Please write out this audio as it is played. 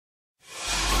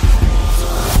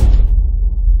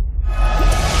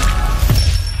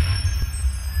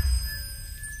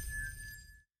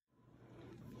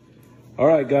All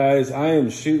right, guys, I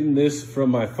am shooting this from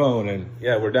my phone, and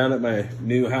yeah, we're down at my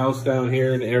new house down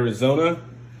here in Arizona.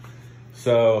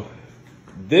 So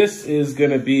this is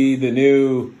gonna be the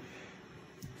new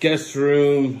guest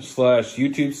room slash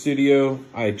YouTube studio.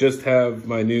 I just have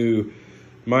my new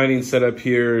mining setup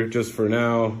here just for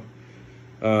now,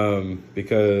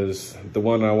 because the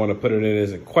one I want to put it in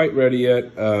isn't quite ready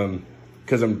yet,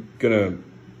 because I'm gonna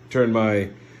turn my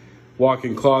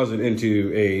walk-in closet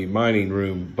into a mining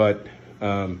room, but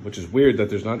which is weird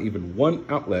that there's not even one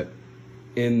outlet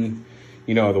in,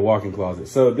 the walk-in closet.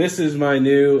 So this is my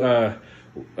new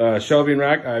shelving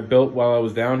rack I built while I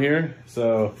was down here.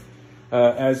 So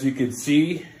as you can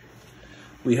see,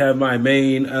 we have my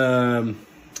main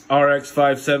RX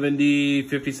 570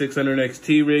 5600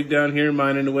 XT rig down here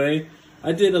mining away.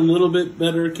 I did a little bit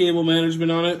better cable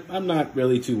management on it. I'm not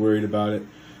really too worried about it.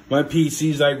 My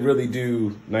PCs, I really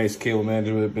do nice cable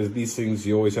management, but these things,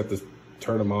 you always have to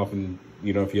turn them off and,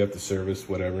 if you have to service,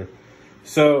 whatever.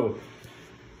 So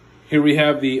here we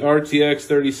have the RTX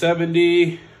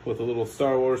 3070 with a little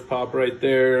Star Wars pop right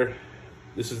there.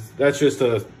 That's just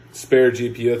a spare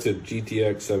GPU. That's a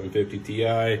GTX 750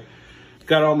 Ti.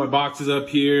 Got all my boxes up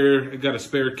here. I got a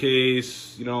spare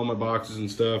case, all my boxes and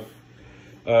stuff.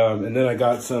 And then I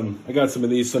got some of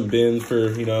these, some bins for,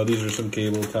 these are some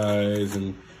cable ties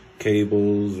and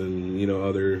cables and,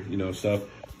 other, stuff.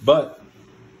 But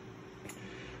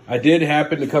I did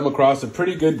happen to come across a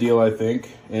pretty good deal, I think,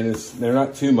 and they're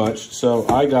not too much. So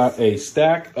I got a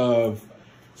stack of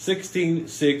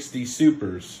 1660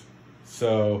 Supers.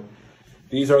 So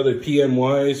these are the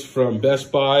PNYs from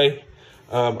Best Buy.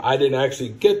 I didn't actually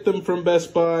get them from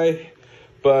Best Buy,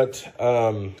 but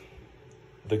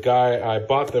the guy I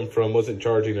bought them from wasn't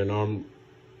charging an arm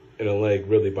and a leg,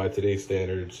 really, by today's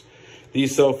standards.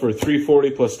 These sell for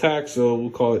 $340 plus tax, so we'll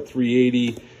call it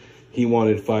 $380. He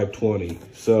wanted $520,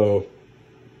 so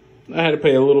I had to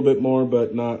pay a little bit more,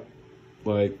 but not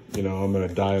like, I'm gonna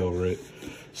die over it.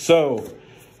 So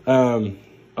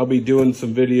I'll be doing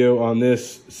some video on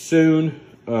this soon.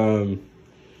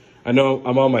 I know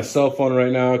I'm on my cell phone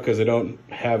right now because I don't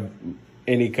have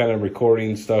any kind of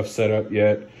recording stuff set up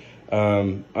yet.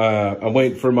 I'm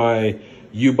waiting for my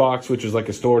U-Box, which is like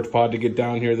a storage pod, to get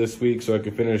down here this week so I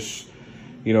can finish,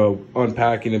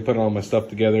 unpacking and putting all my stuff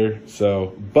together.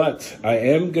 So, but I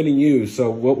am going to use, so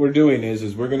what we're doing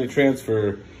is we're going to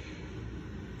transfer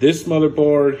this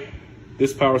motherboard,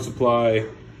 this power supply,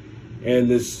 and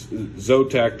this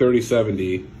Zotac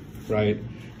 3070, right?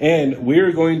 And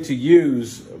we're going to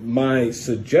use my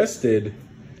suggested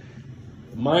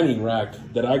mining rack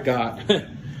that I got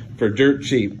for dirt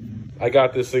cheap. I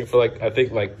got this thing for I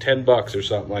think like $10 or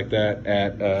something like that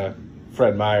at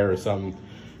Fred Meyer or something.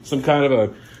 It's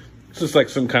just like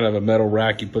some kind of a metal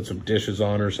rack you put some dishes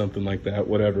on or something like that,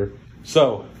 whatever.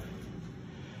 So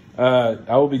I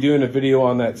will be doing a video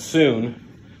on that soon.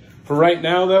 For right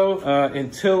now though,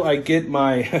 until I get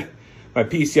my my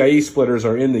PCIe splitters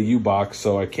are in the U-Box,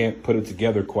 so I can't put it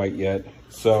together quite yet.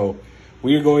 So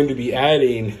we are going to be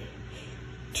adding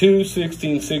two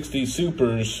 1660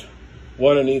 Supers,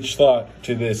 one in each slot,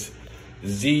 to this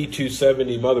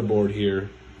Z270 motherboard here.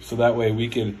 So that way we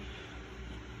can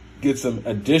get some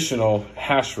additional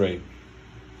hash rate.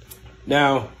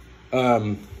 Now, let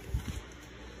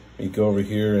me go over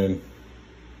here and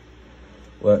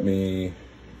let me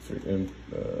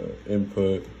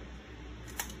input.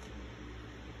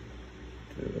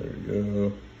 There we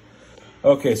go.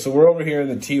 Okay, so we're over here in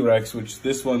the T-Rex, which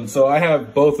this one, so I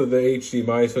have both of the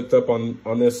HDMIs hooked up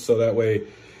on this, so that way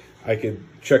I could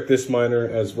check this miner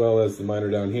as well as the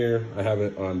miner down here. I have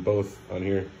it on both on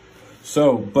here.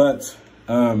 So, but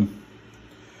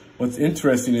what's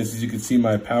interesting is you can see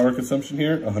my power consumption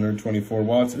here, 124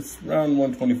 watts. It's around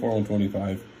 124,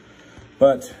 125.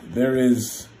 But there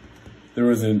was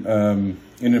an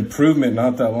improvement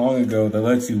not that long ago that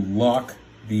lets you lock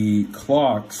the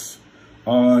clocks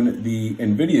on the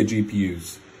NVIDIA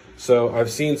GPUs. So I've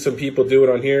seen some people do it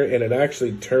on here, and it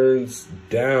actually turns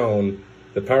down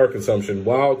the power consumption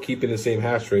while keeping the same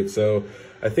hash rate. So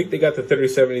I think they got the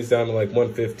 3070s down to like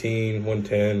 115,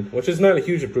 110, which is not a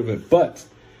huge improvement, but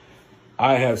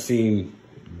I have seen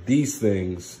these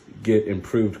things get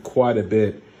improved quite a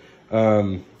bit.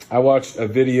 I watched a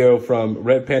video from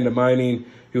Red Panda Mining,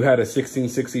 who had a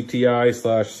 1660 Ti /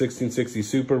 1660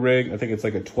 Super rig. I think it's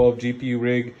like a 12 GPU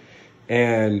rig.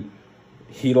 And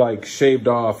he shaved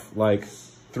off like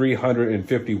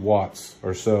 350 watts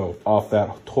or so off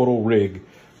that total rig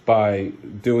by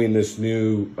doing this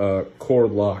new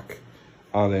cord lock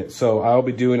on it. So I'll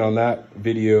be doing on that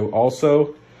video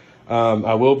also.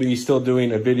 I will be still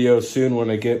doing a video soon when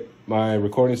I get my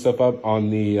recording stuff up on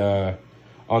the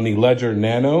on the Ledger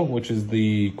Nano, which is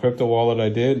the crypto wallet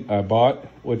I bought,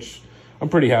 which I'm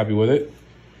pretty happy with it.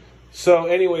 So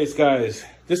anyways, guys,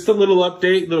 just a little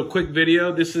update, little quick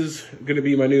video. This is going to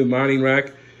be my new mining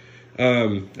rack.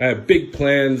 I have big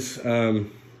plans.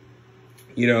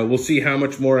 You know, we'll see how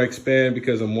much more I expand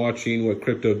because I'm watching what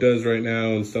crypto does right now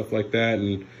and stuff like that.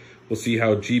 And we'll see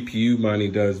how GPU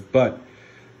mining does. But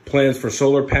plans for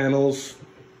solar panels,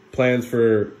 plans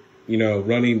for, you know,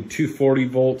 running 240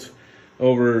 volt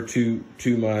over to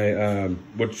my,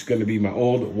 what's going to be my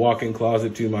old walk-in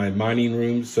closet to my mining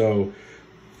room. So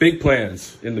big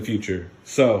plans in the future.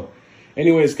 So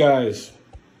anyways, guys,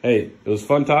 hey, it was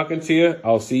fun talking to you.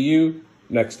 I'll see you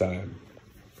next time.